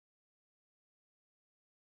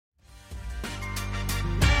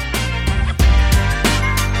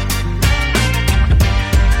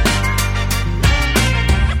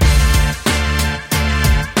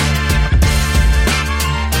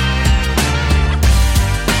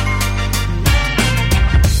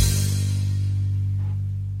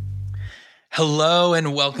Hello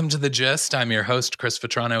and welcome to The Gist. I'm your host, Chris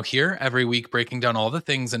Vetrano, here every week breaking down all the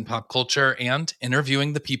things in pop culture and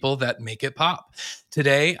interviewing the people that make it pop.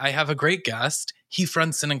 Today, I have a great guest. He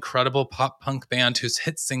fronts an incredible pop punk band whose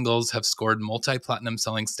hit singles have scored multi-platinum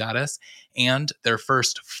selling status, and their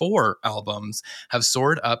first 4 albums have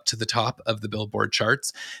soared up to the top of the Billboard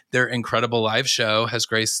charts. Their incredible live show has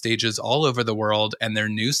graced stages all over the world, and their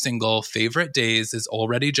new single, Favorite Days, is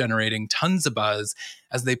already generating tons of buzz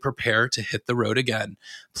as they prepare to hit the road again.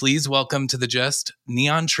 Please welcome to The Gist,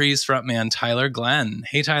 Neon Trees frontman Tyler Glenn.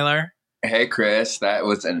 Hey, Tyler. Hey, Chris. That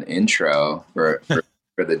was an intro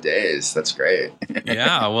for the days. That's great.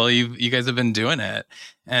 Yeah, well, you guys have been doing it,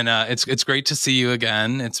 and it's great to see you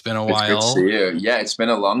again. It's been a while. Good to see you. Yeah, it's been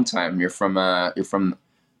a long time. You're from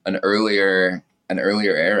an earlier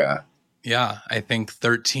era. Yeah, I think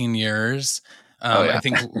 13 years. Yeah. I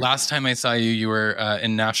think last time I saw you, you were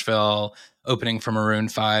in Nashville opening for Maroon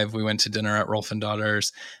 5. We went to dinner at Rolf and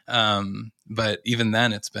Daughters. But even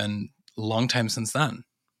then, it's been a long time since then.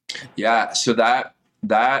 Yeah. So because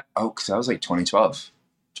that was like 2012,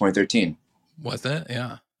 2013. Was it?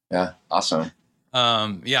 Yeah. Yeah. Awesome.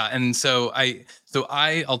 Yeah. And so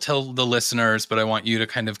I'll tell the listeners, but I want you to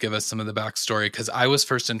kind of give us some of the backstory, because I was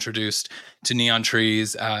first introduced to Neon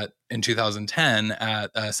Trees in 2010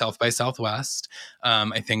 at South by Southwest.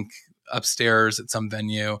 I think upstairs at some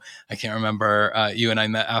venue. I can't remember. You and I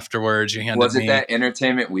met afterwards. You handed me. Was it that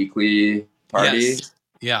Entertainment Weekly party? Yes.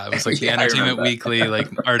 Yeah, it was like the Entertainment Weekly, like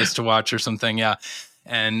Artist to Watch or something. Yeah.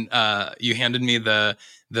 And you handed me the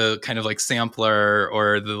kind of like sampler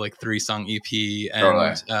or the like 3-song EP.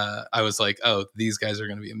 And I was like, oh, these guys are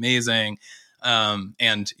going to be amazing.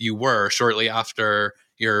 And you were. Shortly after,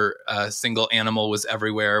 your single Animal Was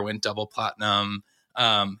Everywhere went double platinum.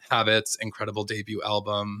 Habits, incredible debut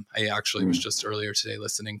album. I actually was just earlier today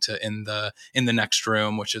listening to In the Next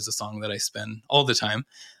Room, which is a song that I spin all the time.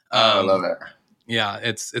 I love it. Yeah,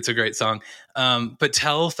 it's a great song. But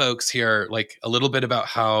tell folks here like a little bit about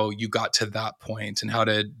how you got to that point and how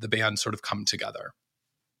did the band sort of come together?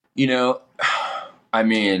 You know, I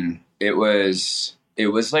mean, it was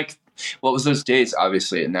like, well, it was those days,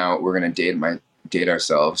 obviously, and now we're going to date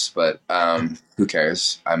ourselves, but who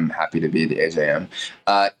cares? I'm happy to be the age I am.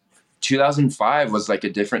 2005 was like a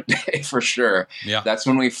different day for sure. Yeah. That's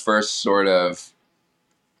when we first sort of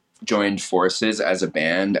joined forces as a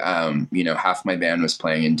band. Half my band was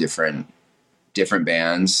playing in different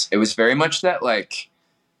bands. It was very much that like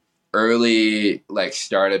early, like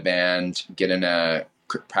start a band, get in a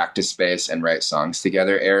practice space and write songs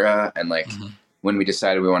together era. And like when we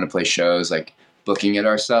decided we want to play shows, like booking it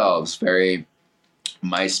ourselves, very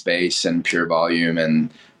MySpace and Pure Volume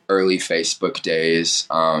and early Facebook days.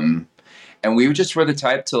 And we just were the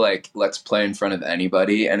type to like, let's play in front of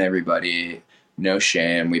anybody and everybody. No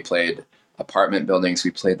shame. We played apartment buildings. We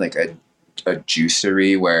played like a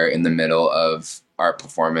juicery where in the middle of our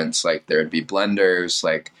performance, like there'd be blenders,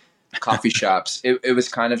 like coffee shops. It was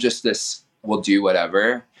kind of just this, we'll do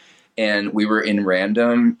whatever. And we were in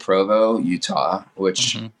random Provo, Utah,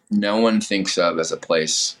 which no one thinks of as a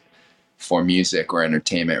place for music or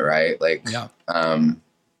entertainment, right? Like, yeah.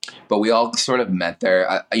 But we all sort of met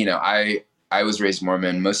there. I was raised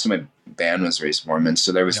Mormon. Most of my band was raised Mormon.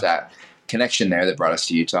 So there was that connection there that brought us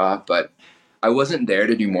to Utah, but I wasn't there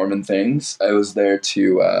to do Mormon things. I was there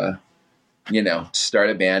to, start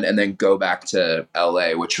a band and then go back to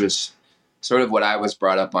LA, which was sort of what I was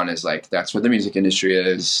brought up on, is like, that's where the music industry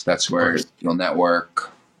is. That's where you'll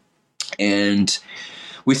network. And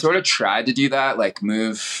we sort of tried to do that, like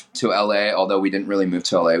move to LA, although we didn't really move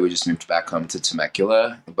to LA. We just moved back home to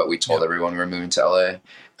Temecula, but we told everyone we were moving to LA,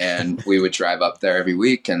 and we would drive up there every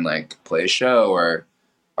week and like play a show or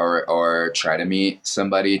try to meet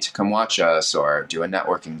somebody to come watch us or do a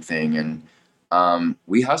networking thing. And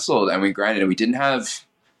we hustled and we grinded, and we didn't have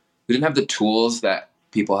the tools that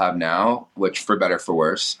people have now, which for better, for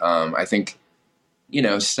worse. I think,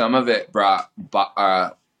 some of it brought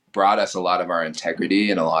us a lot of our integrity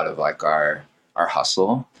and a lot of like our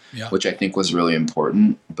hustle, which I think was really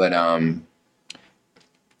important. But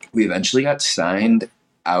we eventually got signed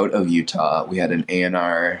out of Utah. We had an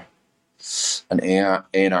A&R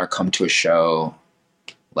come to a show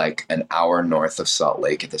like an hour north of Salt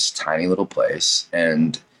Lake at this tiny little place,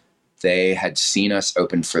 and they had seen us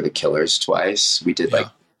open for the Killers twice. We did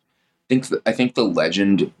I think the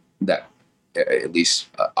legend that, at least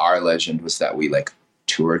our legend, was that we like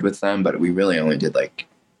toured with them, but we really only did like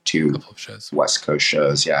 2 West Coast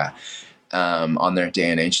shows. Yeah. On their Day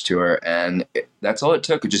and Age tour. And that's all it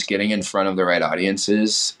took, just getting in front of the right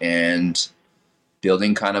audiences and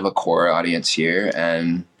building kind of a core audience here.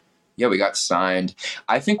 And Yeah, we got signed.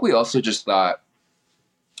 I think we also just thought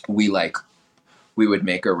we like we would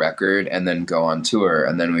make a record and then go on tour,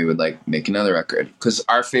 and then we would like make another record, because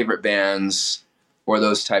our favorite bands or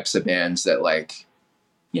those types of bands that like,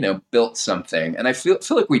 built something. And I feel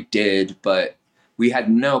like we did, but we had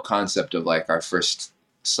no concept of like our first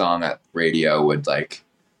song at radio would like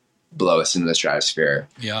blow us into the stratosphere.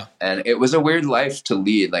 Yeah. And it was a weird life to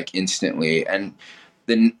lead like instantly. And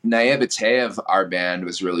the naivete of our band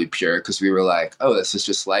was really pure, because we were like, oh, this is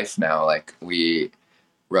just life now. Like, we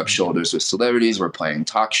rub shoulders with celebrities, we're playing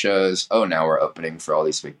talk shows. Oh, now we're opening for all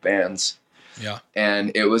these big bands. Yeah.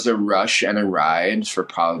 And it was a rush and a ride for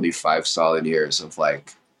probably 5 solid years of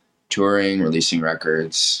like touring, releasing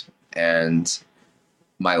records, and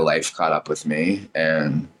my life caught up with me.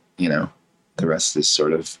 And, the rest is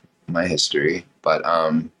sort of my history. But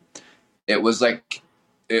it was like,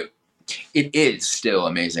 it is still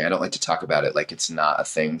amazing. I don't like to talk about it like it's not a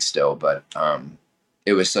thing still, but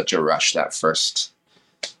it was such a rush. That first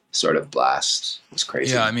sort of blast was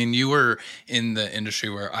crazy. Yeah, I mean, you were in the industry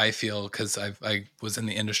where I feel, because I was in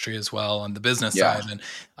the industry as well on the business side, and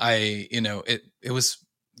it was,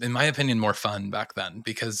 in my opinion, more fun back then,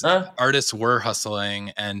 because artists were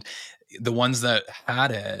hustling, and the ones that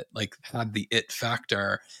had the it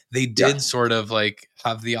factor, they did sort of like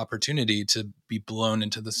have the opportunity to be blown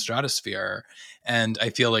into the stratosphere. And I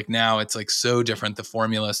feel like now it's like so different. The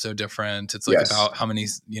formula is so different. It's like about how many,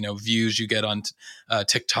 views you get on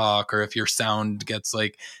TikTok, or if your sound gets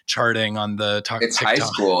like charting on the TikTok. It's high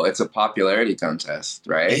school. It's a popularity contest,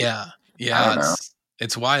 right? Yeah. Yeah.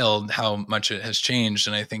 It's wild how much it has changed.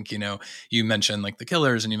 And I think, you mentioned like the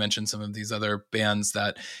Killers, and you mentioned some of these other bands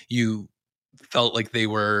that you felt like they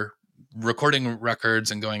were recording records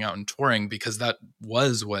and going out and touring because that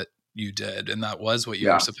was what you did, and that was what you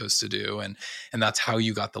were supposed to do, and that's how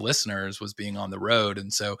you got the listeners, was being on the road.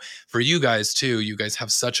 And so for you guys too, you guys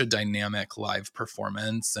have such a dynamic live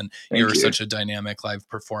performance, and you're such a dynamic live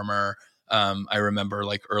performer. I remember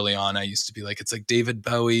like early on, I used to be like, it's like David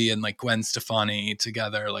Bowie and like Gwen Stefani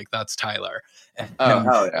together. Like, that's Tyler. Oh,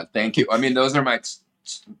 hell yeah. Thank you. I mean, those are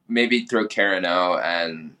maybe throw Karen O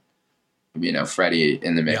and, Freddie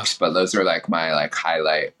in the mix, but those are like my like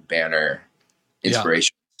highlight banner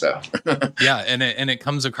inspiration. So yeah. And it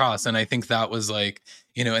comes across. And I think that was like,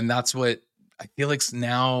 and that's what I feel like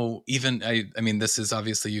now, even, I mean, this is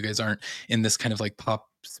obviously, you guys aren't in this kind of like pop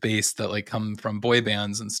space that like come from boy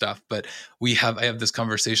bands and stuff, but I have this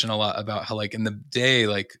conversation a lot about how like in the day,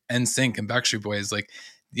 like NSYNC and Backstreet Boys, like,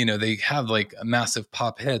 they have like massive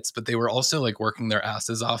pop hits, but they were also like working their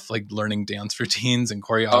asses off, like learning dance routines and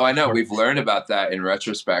choreography. Oh, I know. We've learned about that in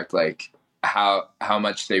retrospect, like how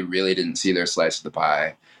much they really didn't see their slice of the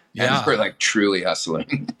pie. Yeah. And we're like truly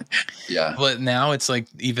hustling. Yeah. But now it's like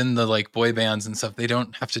even the like boy bands and stuff, they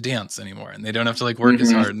don't have to dance anymore, and they don't have to like work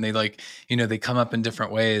as hard, and they like, they come up in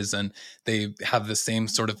different ways, and they have the same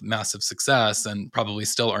sort of massive success, and probably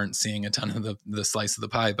still aren't seeing a ton of the slice of the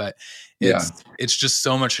pie, but it's just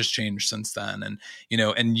so much has changed since then. And,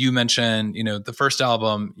 and you mentioned, the first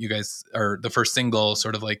album you guys, or the first single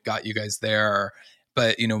sort of like got you guys there.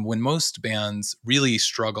 But, when most bands really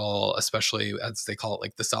struggle, especially as they call it,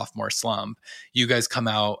 like the sophomore slump, you guys come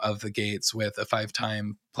out of the gates with a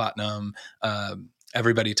 5-time platinum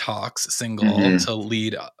Everybody Talks single to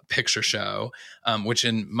lead Picture Show, which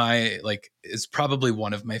in my, like, is probably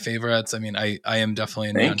one of my favorites. I mean, I am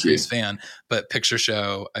definitely a Neon Trees fan, but Picture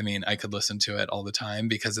Show, I mean, I could listen to it all the time,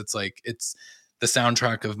 because it's like, it's the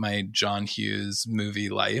soundtrack of my John Hughes movie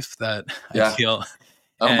life that I feel...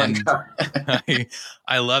 Oh my God.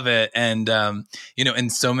 I love it. And,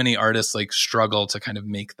 and so many artists like struggle to kind of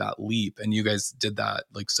make that leap. And you guys did that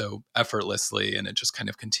like so effortlessly, and it just kind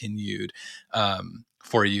of continued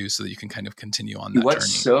for you, so that you can kind of continue on that journey.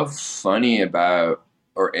 What's so funny about,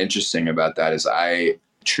 or interesting about that, is I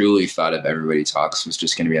truly thought of Everybody Talks was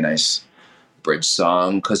just going to be a nice bridge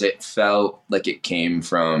song, because it felt like it came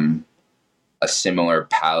from a similar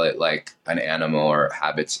palette, like an Animal or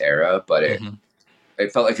Habits era, but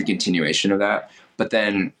it felt like a continuation of that. But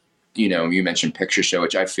then, you mentioned Picture Show,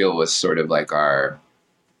 which I feel was sort of like our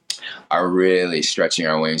really stretching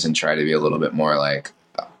our wings and try to be a little bit more like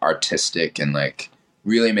artistic and like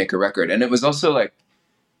really make a record. And it was also like,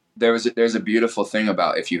 there's a beautiful thing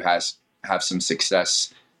about, if you have some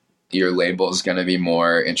success, your label is going to be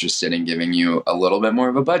more interested in giving you a little bit more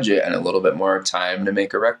of a budget and a little bit more time to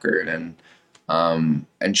make a record, and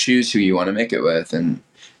choose who you want to make it with.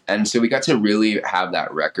 And so we got to really have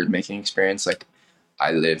that record making experience. Like,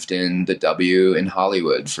 I lived in the W in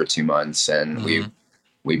Hollywood for 2 months, and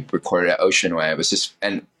we recorded at Ocean Way. It was just,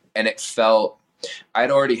 and it felt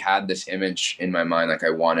I'd already had this image in my mind. Like I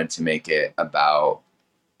wanted to make it about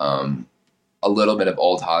a little bit of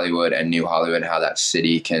old Hollywood and new Hollywood, how that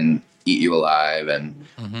city can eat you alive. And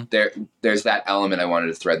there's that element I wanted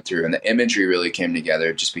to thread through. And the imagery really came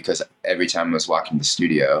together just because every time I was walking the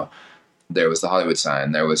studio, there was the Hollywood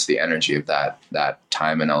sign. There was the energy of that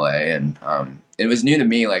time in LA. And it was new to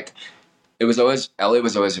me. Like LA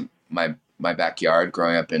was always my backyard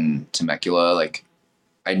growing up in Temecula. Like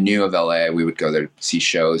I knew of LA. We would go there to see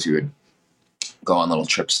shows. We would go on little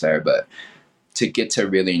trips there, but to get to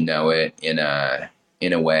really know it in a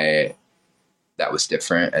way that was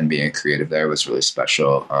different and being a creative there was really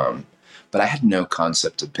special. But I had no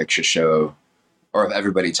concept of Picture Show or of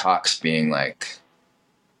Everybody Talks being like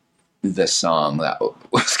the song that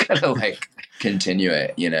was gonna like continue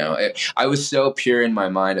it, you know. I was so pure in my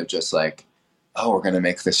mind of just like, oh, we're gonna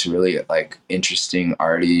make this really like interesting,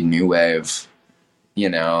 arty, new wave, you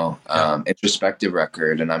know, introspective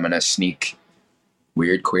record, and I'm gonna sneak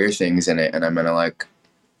weird queer things in it, and I'm gonna like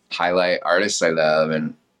highlight artists I love,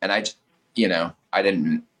 and I, you know, I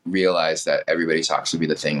didn't realize that Everybody Talks would be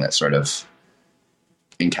the thing that sort of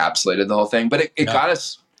encapsulated the whole thing, but it got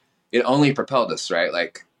us, it only propelled us, right?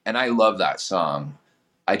 Like, and I love that song.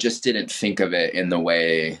 I just didn't think of it in the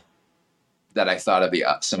way that I thought of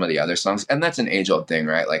some of the other songs, and that's an age-old thing,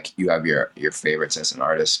 right? Like you have your favorites as an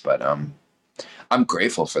artist, but I'm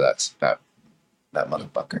grateful for that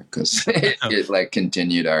motherfucker, because it like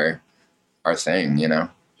continued our thing, you know.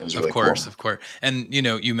 It was really of course, cool. Of course. And you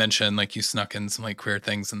know, you mentioned like you snuck in some like queer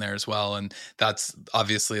things in there as well, and that's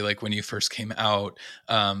obviously like when you first came out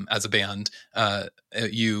as a band,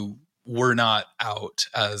 you were not out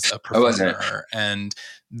as a performer, and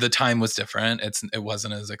the time was different. It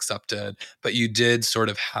wasn't as accepted, but you did sort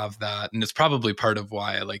of have that, and it's probably part of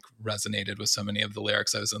why I like resonated with so many of the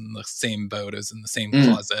lyrics. I was in the same boat, I was in the same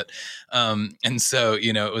closet, and so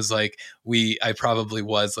you know, it was like I probably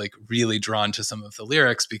was like really drawn to some of the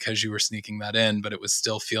lyrics because you were sneaking that in, but it was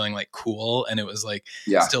still feeling like cool, and it was like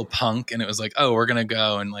still punk, and it was like, oh, we're gonna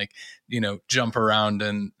go and like, you know, jump around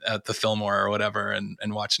and at the Fillmore or whatever and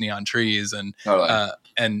watch neon trees, and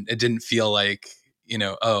and it didn't feel like, you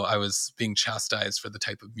know, oh, I was being chastised for the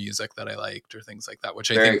type of music that I liked or things like that, which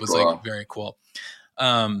I think was like very cool.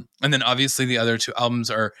 And then obviously the other two albums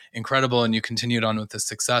are incredible, and you continued on with the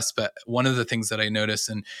success. But one of the things that I notice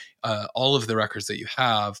in all of the records that you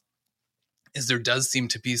have is there does seem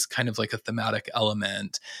to be kind of like a thematic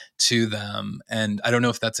element to them. And I don't know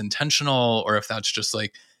if that's intentional or if that's just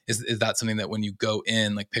like, is that something that when you go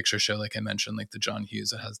in, like Picture Show, like I mentioned, like the John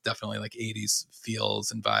Hughes, it has definitely like 80s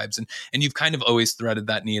feels and vibes, and you've kind of always threaded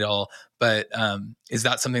that needle, but is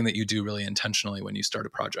that something that you do really intentionally when you start a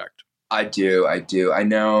project? I do. I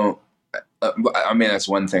know. I mean, that's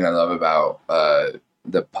one thing I love about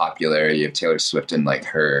the popularity of Taylor Swift and like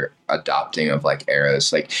her adopting of like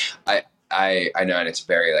eras. Like I know, and it's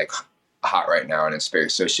very like hot right now, and it's very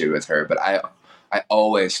associated with her. But I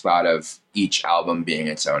always thought of each album being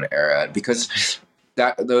its own era, because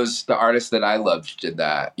the artists that I loved did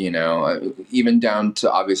that, you know, even down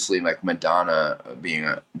to obviously like Madonna being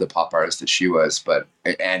the pop artist that she was, but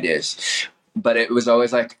it was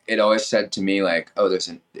always like, it always said to me like, oh,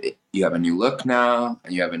 you have a new look now,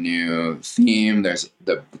 and you have a new theme. There's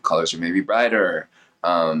the colors are maybe brighter.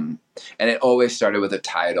 And it always started with a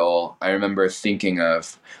title. I remember thinking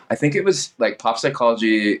of, I think it was like Pop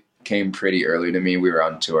Psychology came pretty early to me. We were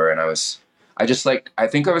on tour, and I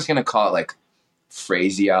think I was going to call it like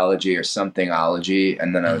phraseology or somethingology.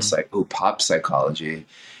 And then I was like, oh, Pop Psychology.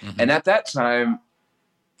 And at that time,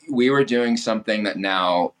 we were doing something that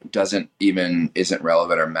now isn't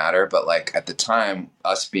relevant or matter. But like at the time,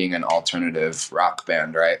 us being an alternative rock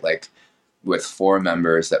band, right? Like with 4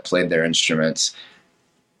 members that played their instruments,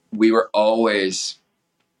 we were always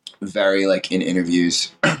very like in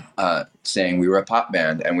interviews saying we were a pop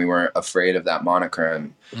band, and we weren't afraid of that moniker.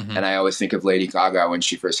 And I always think of Lady Gaga when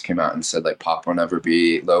she first came out and said like pop will never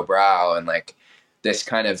be lowbrow, and like this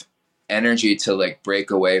kind of energy to like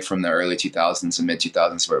break away from the early 2000s and mid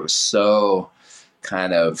 2000s where it was so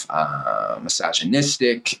kind of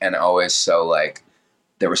misogynistic, and always so like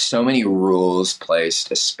there were so many rules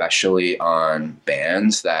placed, especially on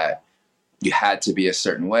bands, that you had to be a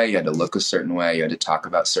certain way, you had to look a certain way, you had to talk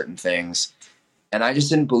about certain things. And I just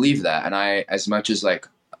didn't believe that. And I, as much as like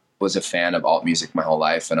was a fan of alt music my whole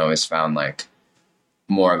life and always found like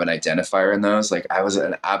more of an identifier in those, like I was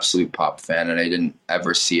an absolute pop fan, and I didn't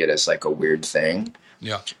ever see it as like a weird thing.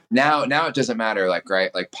 Yeah. Now it doesn't matter. Like,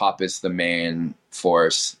 right. Like pop is the main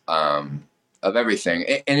force, of everything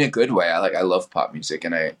in a good way. I love pop music,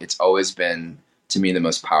 and it's always been to me the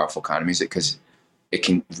most powerful kind of music, because it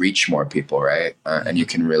can reach more people, right? And you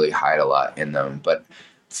can really hide a lot in them. But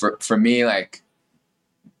for me, like,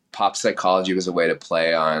 pop psychology was a way to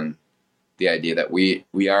play on the idea that we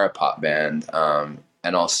are a pop band,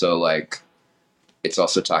 and also like it's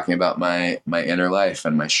also talking about my inner life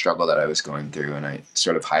and my struggle that I was going through, and I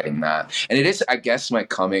sort of hiding that. And it is, I guess, my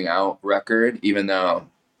coming out record, even though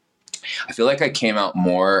I feel like I came out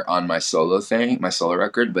more on my solo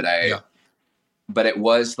record, but it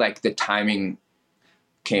was like the timing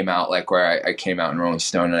came out like where I came out in Rolling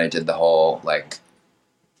Stone and I did the whole like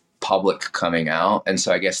public coming out, and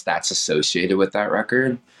so I guess that's associated with that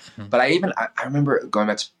record. But I remember going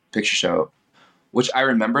back to Picture Show, which I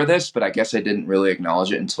remember this, but I guess I didn't really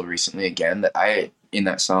acknowledge it until recently again, that in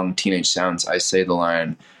that song Teenage Sounds, I say the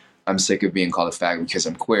line, "I'm sick of being called a fag because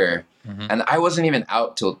I'm queer." And I wasn't even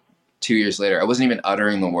out till 2 years later. I wasn't even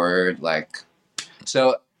uttering the word, like,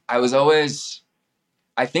 so I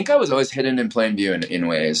think I was always hidden in plain view in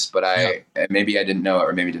ways, but maybe I didn't know it,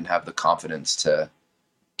 or maybe didn't have the confidence to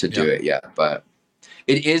do it yet. But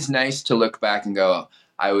it is nice to look back and go,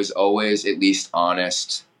 I was always at least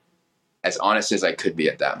honest as I could be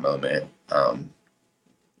at that moment.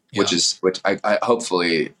 Which I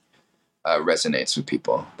hopefully resonates with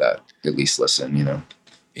people that at least listen, you know?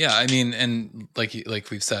 Yeah. I mean, and like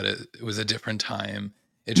we've said, it was a different time.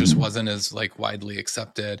 It just wasn't as like widely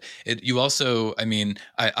accepted. You also, I mean,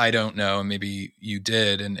 I don't know, maybe you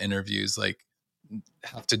did in interviews, like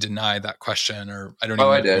have to deny that question, or I don't even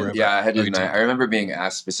know. I did. Yeah, I had to deny. I remember being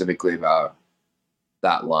asked specifically about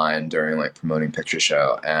that line during like promoting Picture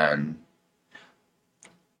Show, and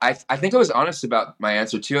I think I was honest about my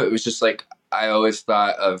answer too. It was just like, I always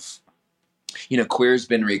thought of, you know, queer's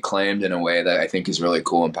been reclaimed in a way that I think is really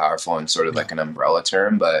cool and powerful and sort of like an umbrella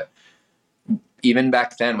term. But even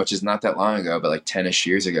back then, which is not that long ago, but like 10-ish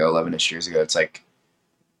years ago, 11-ish years ago, it's like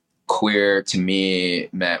queer to me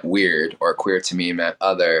meant weird, or queer to me meant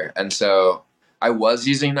other. And so I was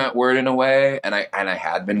using that word in a way, and I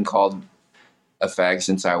had been called a fag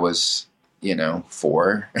since I was,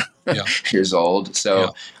 4 years old.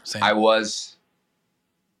 So I was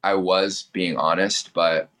being honest,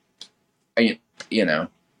 but I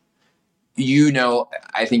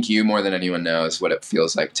think you more than anyone knows what it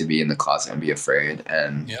feels like to be in the closet and be afraid.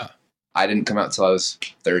 And I didn't come out till I was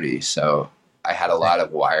 30. So I had a lot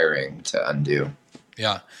of wiring to undo.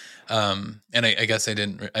 Yeah. And I guess I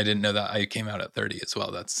didn't know that I came out at 30 as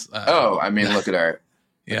well. That's, look at our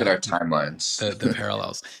timelines, the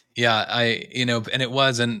parallels. Yeah. And it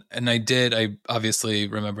was, and I obviously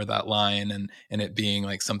remember that line and it being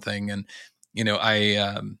like something. And,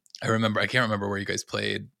 I remember, I can't remember where you guys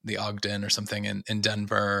played, the Ogden or something in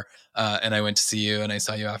Denver. And I went to see you and I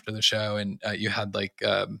saw you after the show, and you had like,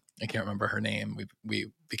 I can't remember her name.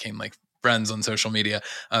 We became like friends on social media,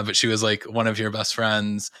 but she was like one of your best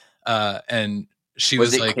friends. And she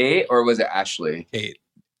was like, Kate or was it Ashley? Kate.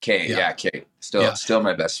 Yeah, Kate. Still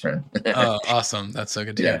my best friend. Oh, awesome. That's so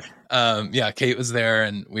good to hear. Kate was there,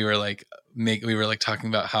 and we were like talking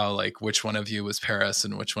about how like which one of you was Paris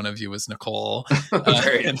and which one of you was Nicole.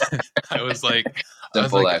 And I was like, I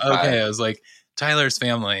was like Tyler's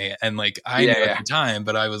family, and like I knew at the time,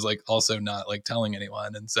 but I was like also not like telling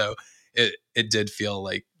anyone, and so it did feel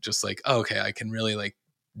like just like, oh, okay, I can really like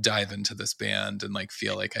dive into this band and like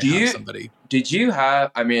feel like I have somebody. Did you have?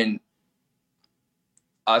 I mean,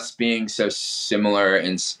 us being so similar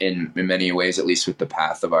in many ways, at least with the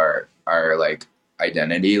path of our like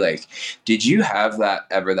identity, like, did you have that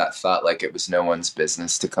thought like it was no one's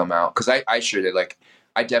business to come out? Because I sure did. Like,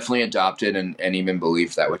 I definitely adopted and even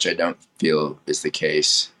believed that, which I don't feel is the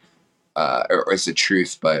case or is the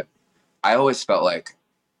truth. But I always felt like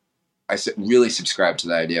I really subscribed to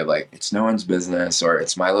the idea of like, it's no one's business, or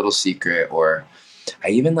it's my little secret, or I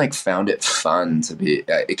even like found it fun to be,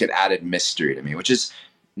 it could added mystery to me, which is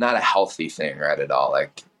not a healthy thing, right, at all.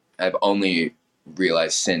 Like, I've only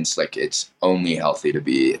realized since, like, it's only healthy to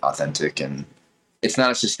be authentic, and it's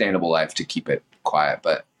not a sustainable life to keep it quiet.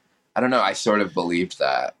 But I don't know, I sort of believed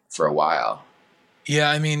that for a while. Yeah,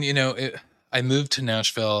 I mean, I moved to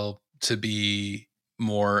Nashville to be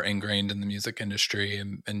more ingrained in the music industry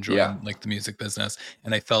and join like the music business,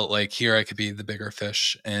 and I felt like here I could be the bigger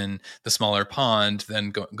fish in the smaller pond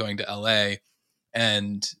than going to LA.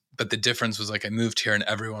 But the difference was like I moved here and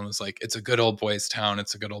everyone was like, it's a good old boys town.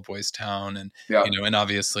 It's a good old boys town. And, and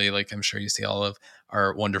obviously, like, I'm sure you see all of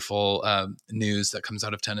our wonderful news that comes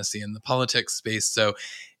out of Tennessee in the politics space. So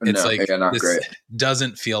it's this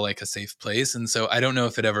doesn't feel like a safe place. And so I don't know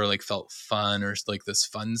if it ever like felt fun or like this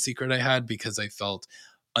fun secret I had, because I felt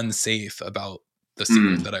unsafe about the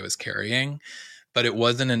secret that I was carrying. But it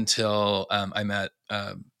wasn't until I met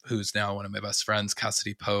who's now one of my best friends,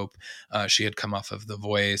 Cassidy Pope. She had come off of The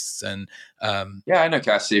Voice, and yeah, I know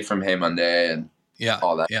Cassidy from Hey Monday and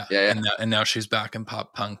all that. Yeah. Yeah. And now she's back in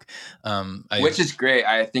pop punk, Which is great.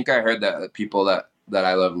 I think I heard that the People That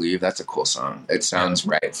I Love Leave. That's a cool song. It sounds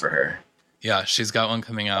right for her. Yeah, she's got one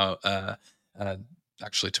coming out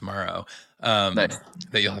actually tomorrow Nice.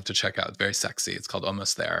 that you'll have to check out. Very sexy. It's called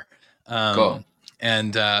Almost There. Cool.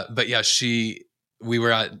 And but yeah, we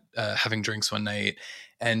were at having drinks one night,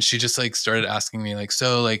 and she just like started asking me like,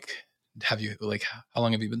 so like, have you like, how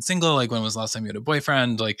long have you been single? Like, when was the last time you had a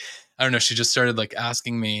boyfriend? Like, I don't know. She just started like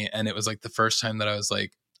asking me, and it was like the first time that I was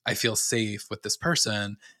like, I feel safe with this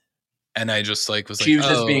person. And I just like she was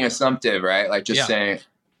just being assumptive, right? Like just saying,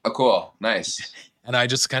 oh, cool, nice. And I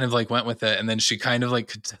just kind of like went with it. And then she kind of like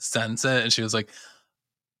could sense it. And she was like,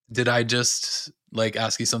 did I just like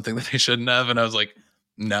ask you something that I shouldn't have? And I was like,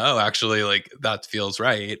 no, actually, like that feels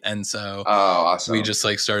right. And so awesome. We just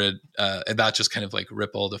like started, and that just kind of like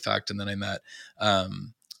rippled effect. And then I met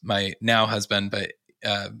my now husband, but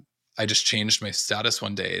I just changed my status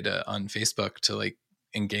one day on Facebook to like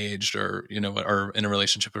engaged or, you know, or in a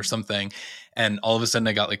relationship or something. And all of a sudden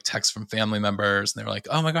I got like texts from family members, and they were like,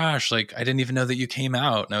 oh my gosh, like I didn't even know that you came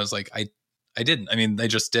out. And I was like, I didn't. I mean, they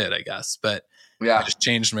just did, I guess. But I just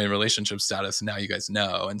changed my relationship status, and now you guys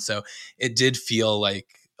know. And so it did feel like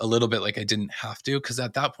a little bit like I didn't have to, because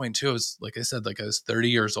at that point too, I was, like I said, like I was 30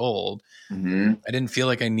 years old. Mm-hmm. I didn't feel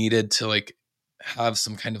like I needed to like have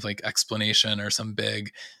some kind of like explanation or some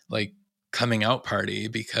big like coming out party,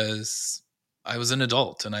 because I was an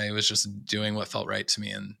adult and I was just doing what felt right to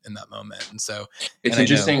me in that moment. And so it's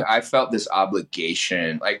interesting. I felt this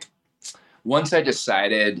obligation. Like once I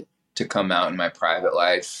decided to come out in my private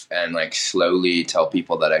life and like slowly tell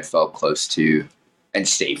people that I felt close to and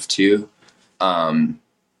safe to, then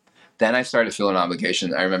I started feeling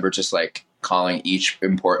obligation. I remember just like calling each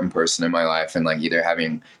important person in my life and like either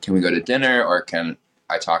having, can we go to dinner, or can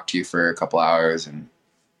I talk to you for a couple hours? And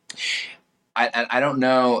I don't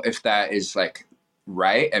know if that is like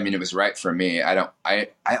right. I mean, it was right for me. I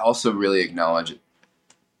also really acknowledge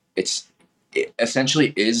it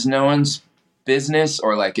essentially is no one's business,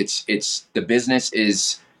 or like it's the business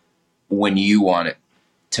is when you want it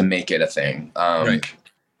to make it a thing. Right.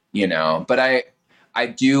 You know, but I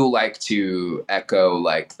do like to echo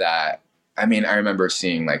like that. I mean, I remember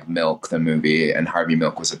seeing like Milk, the movie, and Harvey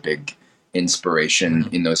Milk was a big inspiration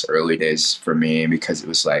in those early days for me, because it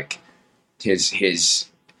was like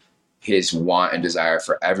his want and desire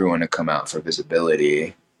for everyone to come out for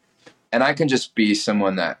visibility. And I can just be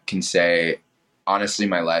someone that can say, honestly,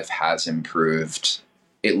 my life has improved.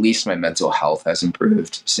 At least my mental health has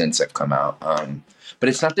improved since I've come out. But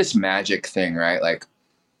it's not this magic thing, right? Like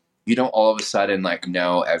you don't all of a sudden like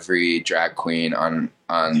know every drag queen on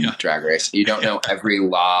Drag Race. You don't know every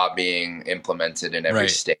law being implemented in every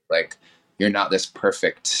state. Like you're not this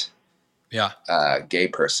perfect gay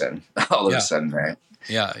person all of a sudden, right?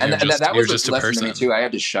 Yeah. And that was just a lesson to me too. I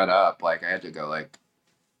had to shut up. Like I had to go like,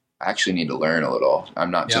 I actually need to learn a little.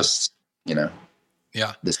 I'm not just, you know,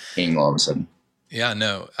 this king all of a sudden. Yeah,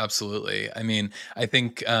 no, absolutely. I mean, I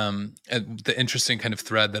think the interesting kind of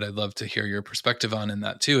thread that I'd love to hear your perspective on in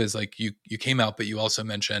that too is like you came out, but you also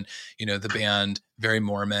mentioned, you know, the band, very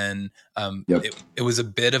Mormon. It was a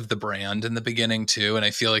bit of the brand in the beginning too, and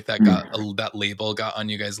I feel like that that label got on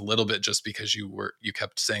you guys a little bit just because you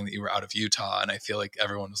kept saying that you were out of Utah, and I feel like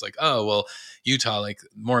everyone was like, oh, well, Utah, like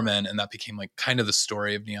Mormon, and that became like kind of the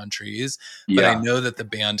story of Neon Trees. But I know that the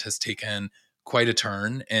band has taken quite a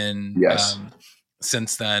turn in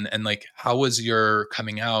since then. And like, how was your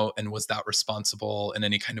coming out, and was that responsible in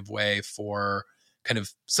any kind of way for kind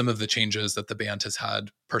of some of the changes that the band has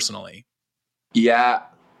had personally? Yeah.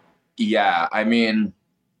 I mean,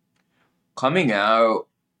 coming out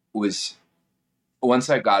was,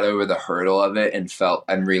 once I got over the hurdle of it and felt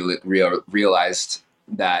and realized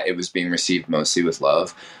that it was being received mostly with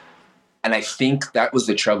love. And I think that was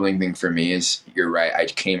the troubling thing for me is, you're right, I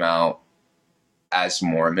came out as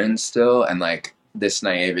Mormon still, and like this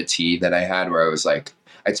naivety that I had where I was like,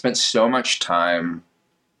 I'd spent so much time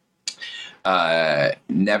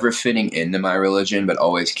never fitting into my religion, but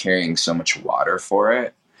always carrying so much water for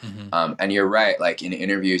it. And you're right, like in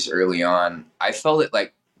interviews early on, I felt it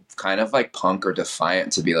like kind of like punk or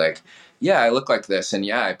defiant to be like, yeah, I look like this, and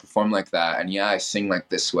yeah, I perform like that, and yeah, I sing like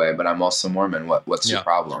this way, but I'm also Mormon. What's your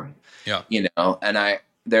problem? Yeah. You know, and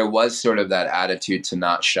there was sort of that attitude to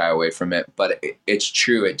not shy away from it, but it's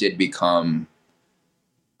true, it did become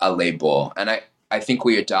a label. And I think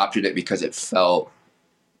we adopted it because it felt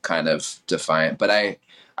kind of defiant. But I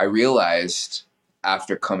realized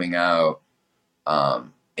after coming out,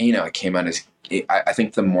 you know, I came out as I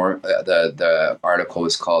think the article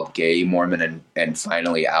was called "Gay Mormon and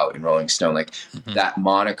Finally Out" in Rolling Stone. Like that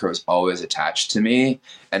moniker was always attached to me,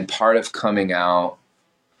 and part of coming out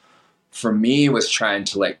for me was trying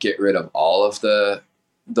to like get rid of all of the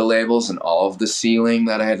labels and all of the ceiling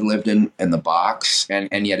that I had lived in the box,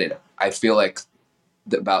 and yet I feel like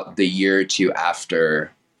about the year or two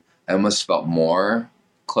after, I almost felt more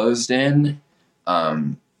closed in.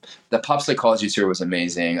 The Pop Psychology tour was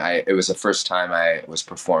amazing. It was the first time I was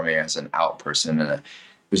performing as an out person, and it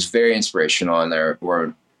was very inspirational. And there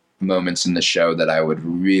were moments in the show that I would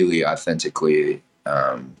really authentically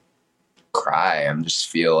cry and just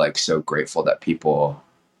feel like so grateful that people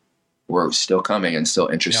were still coming and still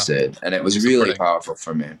interested. And it was really powerful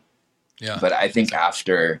for me. Yeah. But I think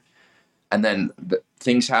after, and then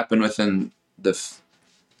things happened within the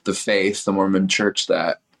faith, the Mormon church,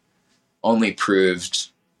 that only proved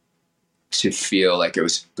to feel like it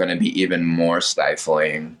was going to be even more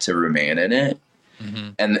stifling to remain in it.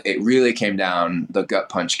 And it really came down, the gut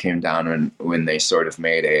punch came down when they sort of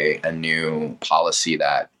made a new policy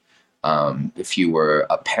that if you were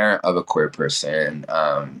a parent of a queer person,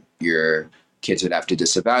 your kids would have to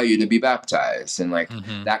disavow you to be baptized, and like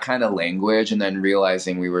that kind of language. And then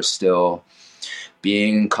realizing we were still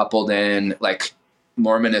being coupled in, like,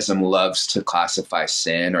 Mormonism loves to classify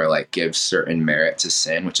sin or like give certain merit to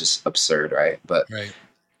sin, which is absurd, right? But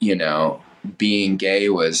you know, being gay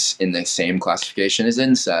was in the same classification as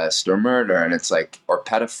incest or murder, and it's like, or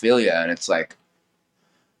pedophilia, and it's like,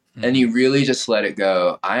 and you really just let it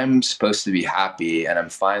go. I'm supposed to be happy, and I'm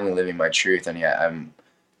finally living my truth, and yet I'm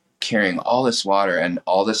carrying all this water and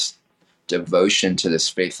all this devotion to this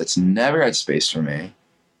faith that's never had space for me,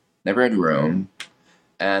 never had room.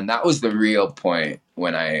 And that was the real point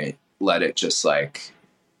when I let it just like,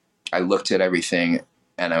 I looked at everything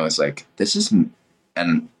and I was like, this is,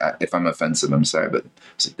 and if I'm offensive, I'm sorry, but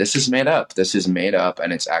this is made up. This is made up,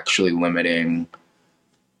 and it's actually limiting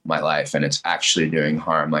my life, and it's actually doing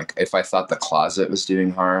harm. Like, if I thought the closet was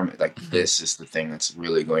doing harm, like this is the thing that's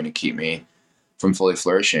really going to keep me from fully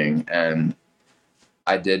flourishing. And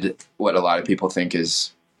I did what a lot of people think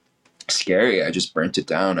is scary. I just burnt it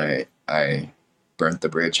down. I burnt the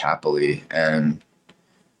bridge happily, and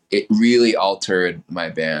it really altered my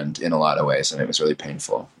band in a lot of ways, and it was really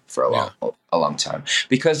painful for a long time,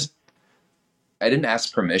 because I didn't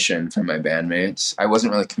ask permission from my bandmates. I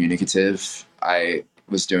wasn't really communicative. I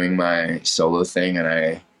was doing my solo thing,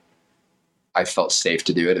 and I felt safe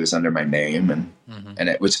to do it. It was under my name, and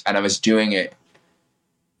I was doing it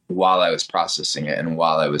while I was processing it, and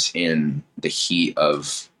while I was in the heat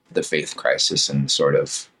of the faith crisis, and sort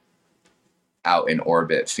of out in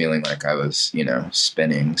orbit, feeling like I was,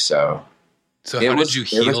 spinning. So how did you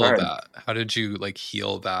heal that? How did you like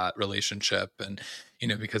heal that relationship? And,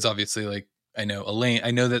 because obviously, like, I know Elaine,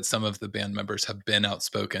 I know that some of the band members have been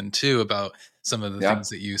outspoken too about some of the things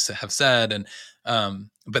that you have said. And,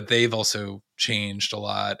 but they've also changed a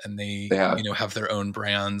lot, and they have their own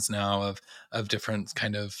brands now of different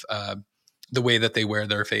kind of, the way that they wear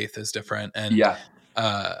their faith is different. And,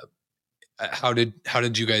 how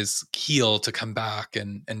did you guys heal to come back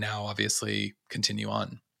and now obviously continue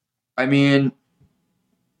on? I mean,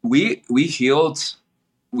 we healed.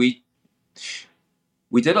 We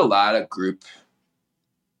did a lot of group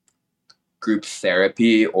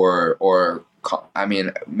therapy, or I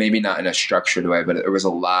mean, maybe not in a structured way, but there was a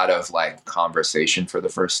lot of like conversation for the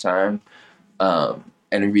first time,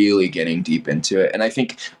 and really getting deep into it. And I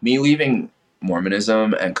think me leaving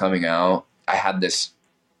Mormonism and coming out, I had this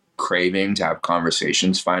craving to have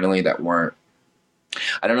conversations finally that weren't,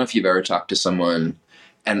 I don't know if you've ever talked to someone,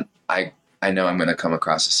 and I know I'm going to come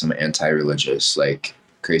across as some anti-religious, like,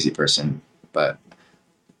 crazy person, but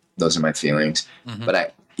those are my feelings.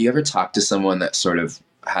 But you ever talk to someone that sort of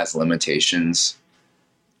has limitations,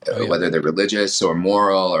 whether they're religious or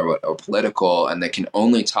moral or political, and they can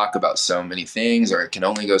only talk about so many things, or it can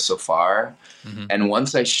only go so far. And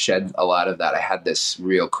once I shed a lot of that, I had this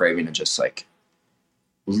real craving to just like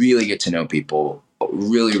really get to know people,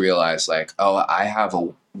 really realize like, oh, I have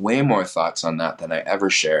way more thoughts on that than I ever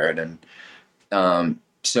shared. And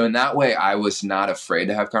so in that way, I was not afraid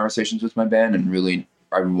to have conversations with my band, and really,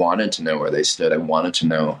 I wanted to know where they stood. I wanted to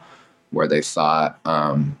know where they thought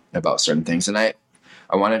about certain things. And I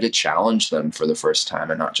wanted to challenge them for the first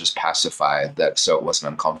time, and not just pacify that so it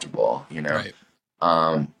wasn't uncomfortable, Right.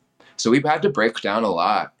 So we've had to break down a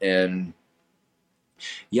lot. And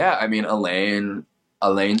yeah, I mean,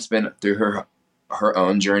 Elaine's been through her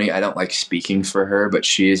own journey. I don't like speaking for her, but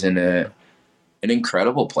she's in an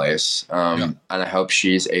incredible place. And I hope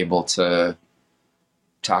she's able to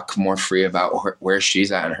talk more free about where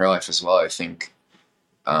she's at in her life as well. I think,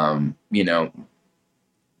 you know,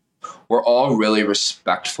 we're all really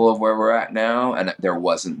respectful of where we're at now, and there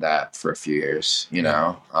wasn't that for a few years, you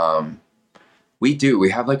know. We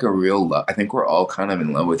have like a real love. I think we're all kind of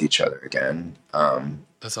in love with each other again.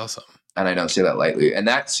 That's awesome. And I don't say that lightly. And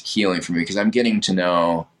that's healing for me, because I'm getting to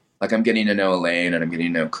know Elaine, and I'm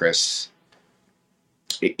getting to know Chris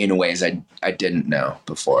in ways I didn't know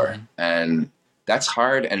before. Mm-hmm. And that's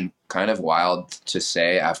hard and kind of wild to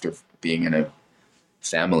say after being in a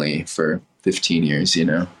family for 15 years, you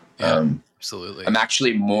know? Yeah, absolutely. I'm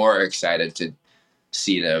actually more excited to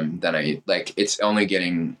see them than it's only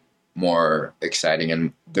getting more exciting,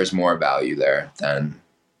 and there's more value there than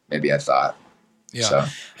maybe I thought. Yeah. So.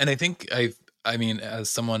 And I think I mean, as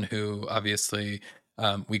someone who obviously,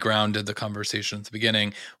 we grounded the conversation at the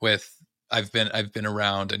beginning with, I've been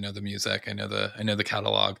around, I know the music, I know the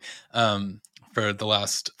catalog, for the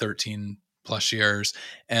last 13 plus years.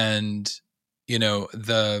 And, you know,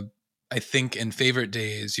 I think in Favorite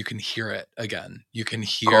Days, you can hear it again. You can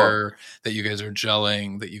hear that you guys are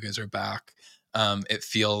gelling, that you guys are back. It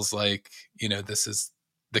feels like, you know, this is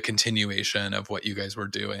the continuation of what you guys were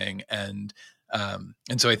doing. And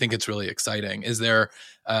so I think it's really exciting. Is there,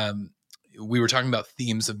 we were talking about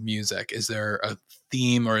themes of music. Is there a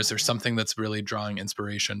theme, or is there something that's really drawing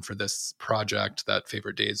inspiration for this project that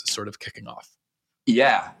Favorite Days is sort of kicking off?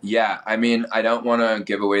 Yeah. I mean, I don't want to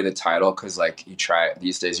give away the title, because like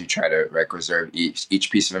these days you try to reserve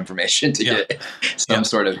each piece of information to get some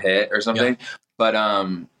sort of hit or something. Yeah.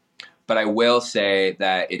 But I will say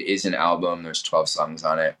that it is an album. There's 12 songs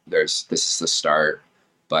on it. This is the start,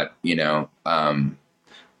 but you know,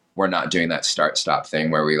 we're not doing that start-stop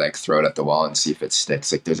thing where we like throw it at the wall and see if it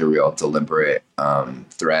sticks. Like, there's a real deliberate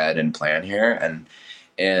thread and plan here,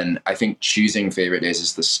 and I think choosing Favorite Days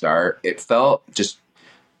as the start, it felt just,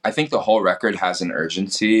 I think the whole record has an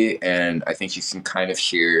urgency, and I think you can kind of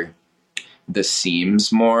hear the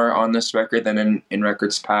seams more on this record than in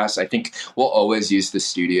records past. I think we'll always use the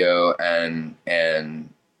studio and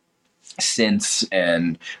synths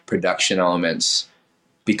and production elements,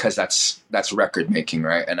 because that's record making,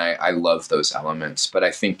 right? And I love those elements, but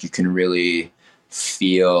I think you can really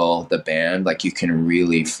feel the band. Like, you can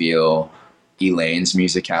really feel Elaine's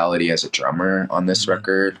musicality as a drummer on this mm-hmm.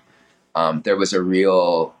 record. There was a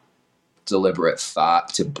real deliberate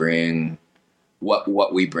thought to bring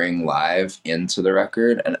what we bring live into the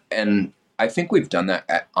record, and I think we've done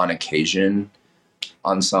that on occasion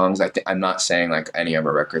on songs. I'm not saying like any of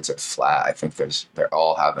our records are flat. I think they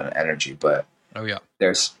all have an energy, but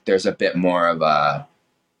there's a bit more of a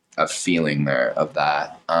feeling there of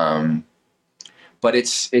that. But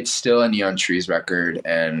it's still a Neon Trees record,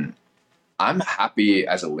 and I'm happy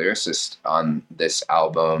as a lyricist on this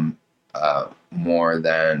album more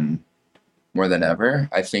than ever.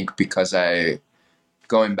 I think because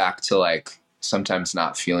going back to like sometimes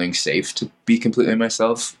not feeling safe to be completely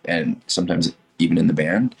myself, and sometimes even in the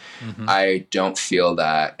band, mm-hmm. I don't feel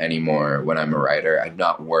that anymore when I'm a writer. I'm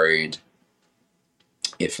not worried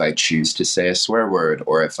if I choose to say a swear word,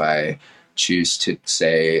 or if I choose to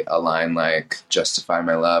say a line like "justify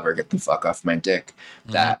my love" or "get the fuck off my dick,"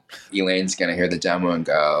 mm-hmm. that Elaine's gonna hear the demo and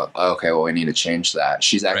go, oh, "Okay, well, we need to change that."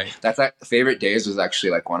 That's Favorite Days was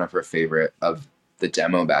actually like one of her favorite of the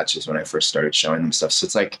demo batches when I first started showing them stuff. So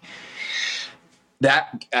it's like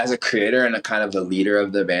that, as a creator and a kind of the leader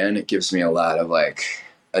of the band, it gives me a lot of like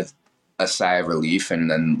a sigh of relief,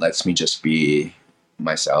 and then lets me just be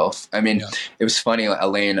myself. I mean, It was funny.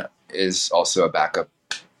 Elaine is also a backup,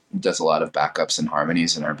 does a lot of backups and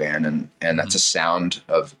harmonies in our band, and that's mm-hmm. a sound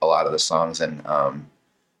of a lot of the songs. And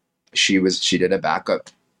she did a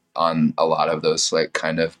backup on a lot of those like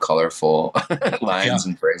kind of colorful lines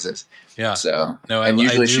and phrases. Yeah. So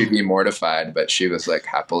usually she'd be mortified, but she was like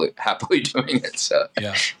happily doing it. So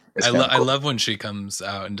yeah. I love when she comes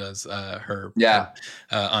out and does her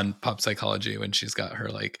on Pop Psychology, when she's got her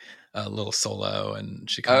like little solo, and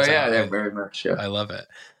she comes out. Very much. Yeah. I love it.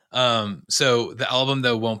 So the album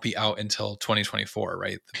though won't be out until 2024,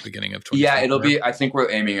 right? The beginning of 2024. Yeah, it'll be, I think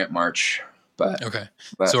we're aiming at March. But okay.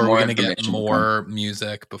 So are we going to get more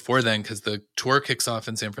music before then? Because the tour kicks off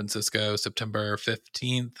in San Francisco September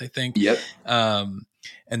 15th, I think. Yep.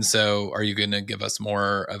 And so are you going to give us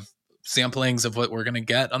more of samplings of what we're going to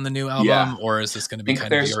get on the new album, or is this going to be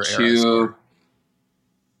kind of your era?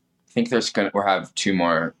 I think we'll have 2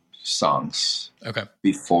 more songs. Okay. At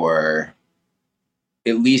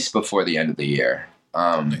least before the end of the year.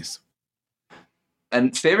 Nice.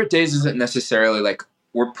 And Favorite Days isn't necessarily like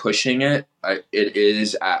we're pushing it. It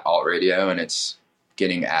is at Alt Radio, and it's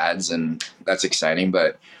getting ads, and that's exciting.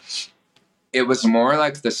 But It was more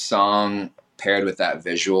like the song paired with that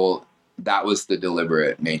visual. That was the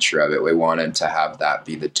deliberate nature of it. We wanted to have that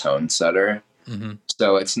be the tone setter. Mm-hmm.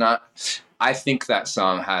 So it's not, I think that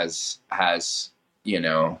song has, you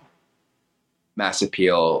know, mass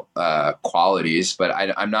appeal qualities, but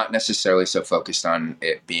I'm not necessarily so focused on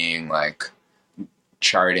it being like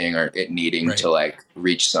charting or it needing Right. to like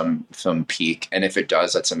reach some peak. And if it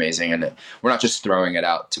does, that's amazing. And we're not just throwing it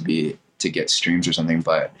out to get streams or something,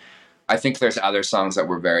 but I think there's other songs that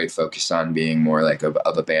we're very focused on being more like of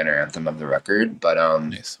a banner anthem of the record. But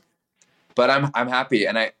Nice. but I'm happy,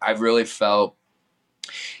 and I've really felt,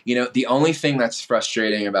 you know, the only thing that's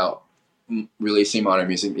frustrating about releasing modern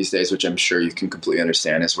music these days, which I'm sure you can completely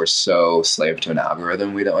understand, is we're so slave to an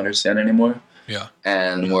algorithm we don't understand anymore. Yeah.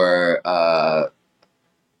 And we're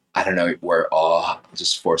I don't know, we're all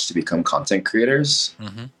just forced to become content creators.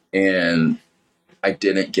 Mm-hmm. And I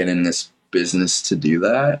didn't get in this business to do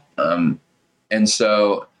that. And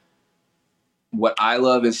so what I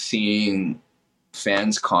love is seeing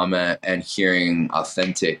fans comment and hearing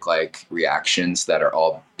authentic like reactions that are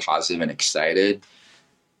all positive and excited.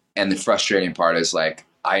 And the frustrating part is like,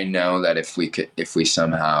 I know that if we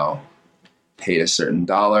somehow paid a certain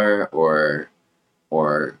dollar or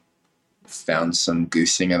found some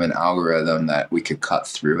goosing of an algorithm that we could cut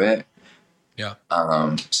through it. Yeah.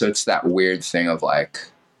 So it's that weird thing of like,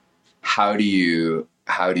 how do you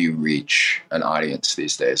reach an audience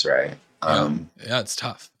these days, right? Yeah, it's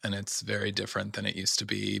tough, and it's very different than it used to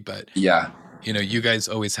be. But yeah, you know, you guys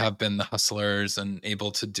always have been the hustlers and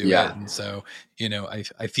able to do yeah. it, and so you know,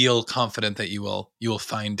 I feel confident that you will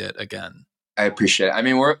find it again. I appreciate it. I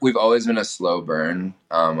mean, we've always been a slow burn,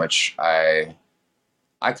 which I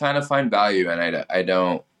kind of find value, and I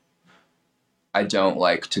don't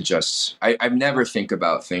like to just I never think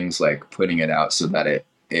about things like putting it out so that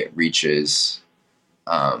it reaches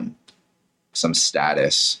some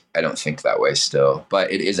status. I don't think that way still,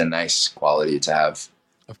 but it is a nice quality to have,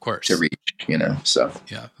 of course, to reach, you know. So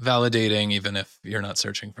yeah, validating, even if you're not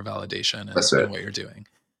searching for validation in what you're doing.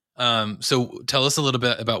 So tell us a little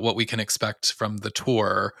bit about what we can expect from the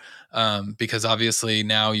tour, because obviously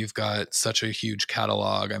now you've got such a huge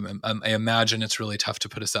catalog. I imagine it's really tough to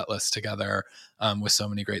put a set list together with so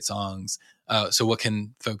many great songs. So what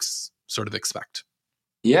can folks sort of expect?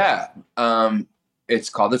 Yeah, it's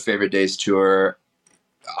called the Favorite Days Tour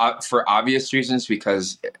for obvious reasons,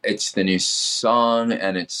 because it's the new song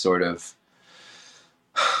and it's sort of,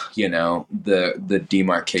 you know, the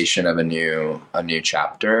demarcation of a new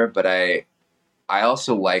chapter. But I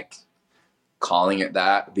also like calling it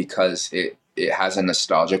that because it has a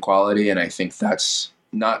nostalgia quality, and I think that's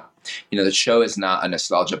not, you know, the show is not a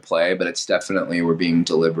nostalgia play, but it's definitely, we're being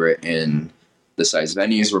deliberate in the size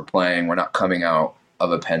venues we're playing. We're not coming out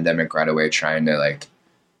of a pandemic right away trying to like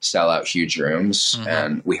sell out huge rooms. Mm-hmm.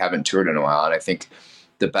 And we haven't toured in a while, and I think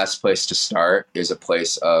the best place to start is a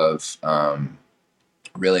place of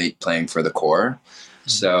really playing for the core. Mm-hmm.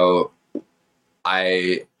 So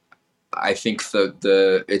I think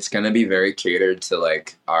the it's going to be very catered to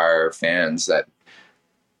like our fans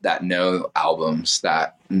that know albums,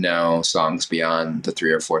 that know songs beyond the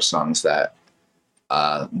 3 or 4 songs that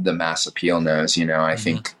the mass appeal knows, you know. I mm-hmm.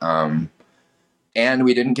 think and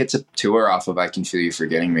we didn't get to tour off of I Can Feel You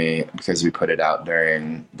Forgetting Me because we put it out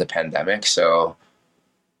during the pandemic. So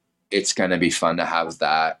it's going to be fun to have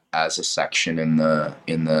that as a section in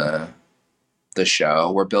the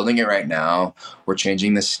show. We're building it right now. We're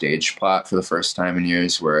changing the stage plot for the first time in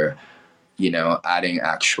years. We're, you know, adding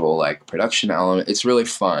actual like production element. It's really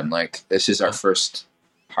fun. Like, this is our first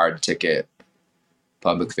hard ticket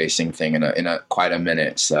public facing thing in a quite a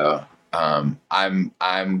minute. So I'm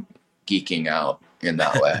geeking out in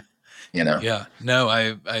that way, you know? Yeah. No,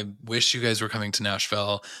 I wish you guys were coming to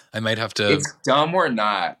Nashville. I might have to. It's dumb we're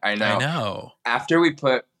not. I know. After we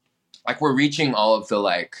put, like, we're reaching all of the,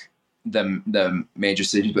 like, the major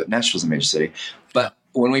cities, but Nashville's a major city. But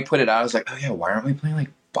when we put it out, I was like, oh yeah, why aren't we playing like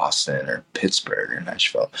Boston or Pittsburgh or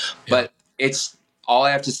Nashville? Yeah. But it's, all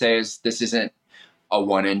I have to say is this isn't a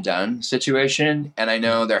one and done situation. And I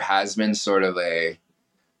know there has been sort of a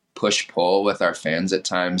push-pull with our fans at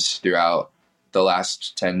times throughout the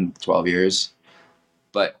last 10, 12 years.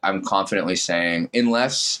 But I'm confidently saying,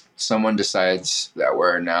 unless someone decides that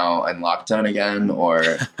we're now in lockdown again or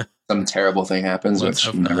some terrible thing happens, which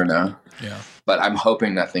you never know. Yeah. But I'm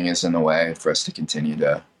hoping nothing is in the way for us to continue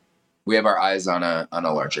to, we have our eyes on a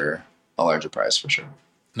larger prize for sure.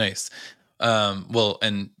 Nice. Well,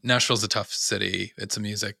 and Nashville's a tough city. It's a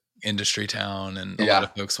music industry town, and a lot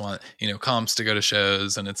of folks want, you know, comps to go to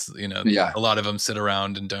shows, and it's, you know, a lot of them sit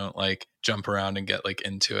around and don't like jump around and get like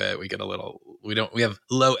into it. We get a little we have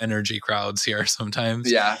low energy crowds here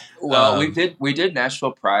sometimes. Yeah. Well, we did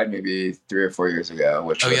Nashville Pride maybe 3 or 4 years ago,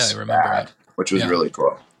 which was I remember bad, it. which was really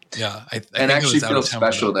cool. Yeah. I And think I actually was out of feels town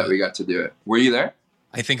for special that we got to do it. Were you there?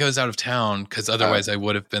 I think I was out of town because otherwise I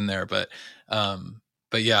would have been there. But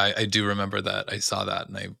yeah, I do remember that. I saw that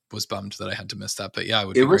and I was bummed that I had to miss that. But yeah, it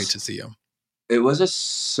would be great to see you. It was a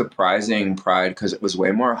surprising Pride because it was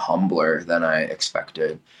way more humbler than I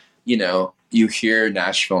expected. You know, you hear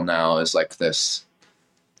Nashville now as like this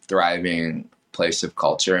thriving place of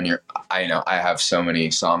culture, and I know I have so many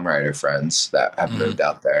songwriter friends that have moved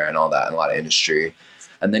out there and all that, and a lot of industry.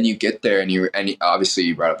 And then you get there and obviously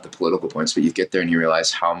you brought up the political points, but you get there and you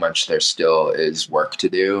realize how much there still is work to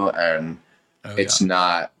do. And it's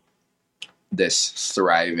not this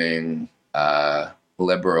thriving,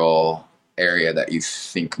 liberal area that you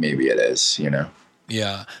think maybe it is, you know?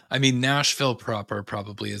 Yeah. I mean, Nashville proper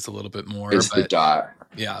probably is a little bit more. It's the dot.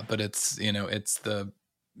 Yeah. But it's, you know, it's the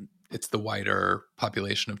wider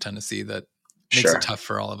population of Tennessee that makes it tough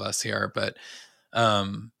for all of us here. But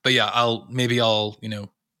yeah, I'll, you know,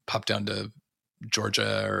 pop down to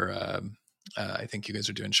Georgia or, I think you guys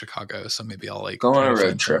are doing Chicago. So maybe I'll like go on a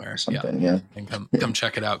road trip or something. Yeah. And come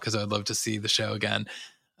check it out. Cause I'd love to see the show again.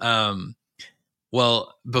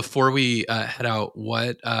 Well, before we head out,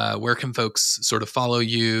 where can folks sort of follow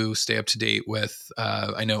you, stay up to date with,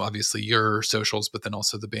 I know obviously your socials, but then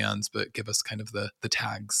also the band's, but give us kind of the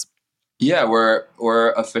tags. Yeah,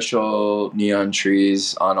 we're official Neon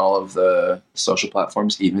Trees on all of the social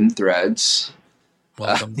platforms, even Threads.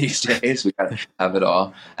 These days, we gotta have it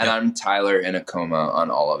all. And I'm Tyler in a Coma on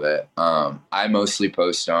all of it. I mostly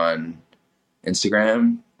post on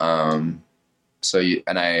Instagram.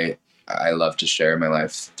 I love to share my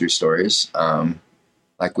life through stories,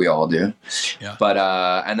 like we all do. Yeah. But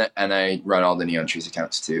and I run all the Neon Trees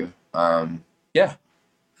accounts too. Yeah.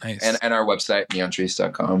 Nice. And our website,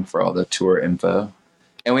 neontrees.com, for all the tour info.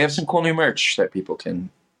 And we have some cool new merch that people can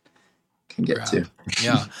get to.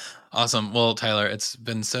 Yeah. Awesome. Well, Tyler, it's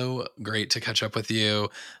been so great to catch up with you.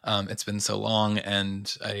 It's been so long,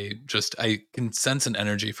 and I can sense an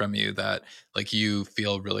energy from you that like you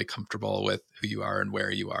feel really comfortable with who you are and where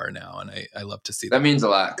you are now. And I love to see that. That means a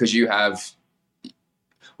lot because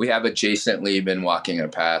we have adjacently been walking a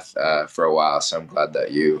path for a while. So I'm glad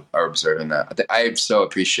that you are observing that. I so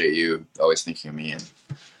appreciate you always thinking of me and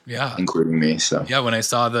including me. So yeah, when I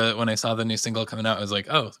saw the new single coming out, I was like,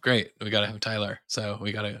 oh, great, we got to have Tyler. So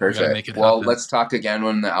we got to make it happen. Well, let's talk again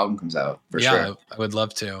when the album comes out. For sure. Yeah, I would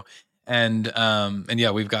love to. And yeah,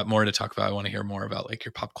 we've got more to talk about. I want to hear more about like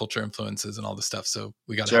your pop culture influences and all the stuff. So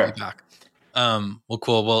we got to have you back. Well,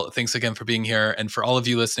 cool. Well, thanks again for being here. And for all of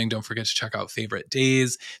you listening, don't forget to check out Favorite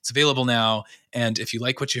Days. It's available now. And if you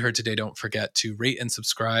like what you heard today, don't forget to rate and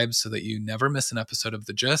subscribe so that you never miss an episode of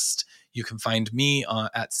The Gist. You can find me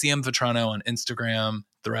at CM Vetrano on Instagram,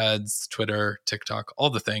 Threads, Twitter, TikTok, all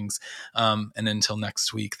the things. And until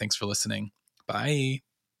next week, thanks for listening. Bye.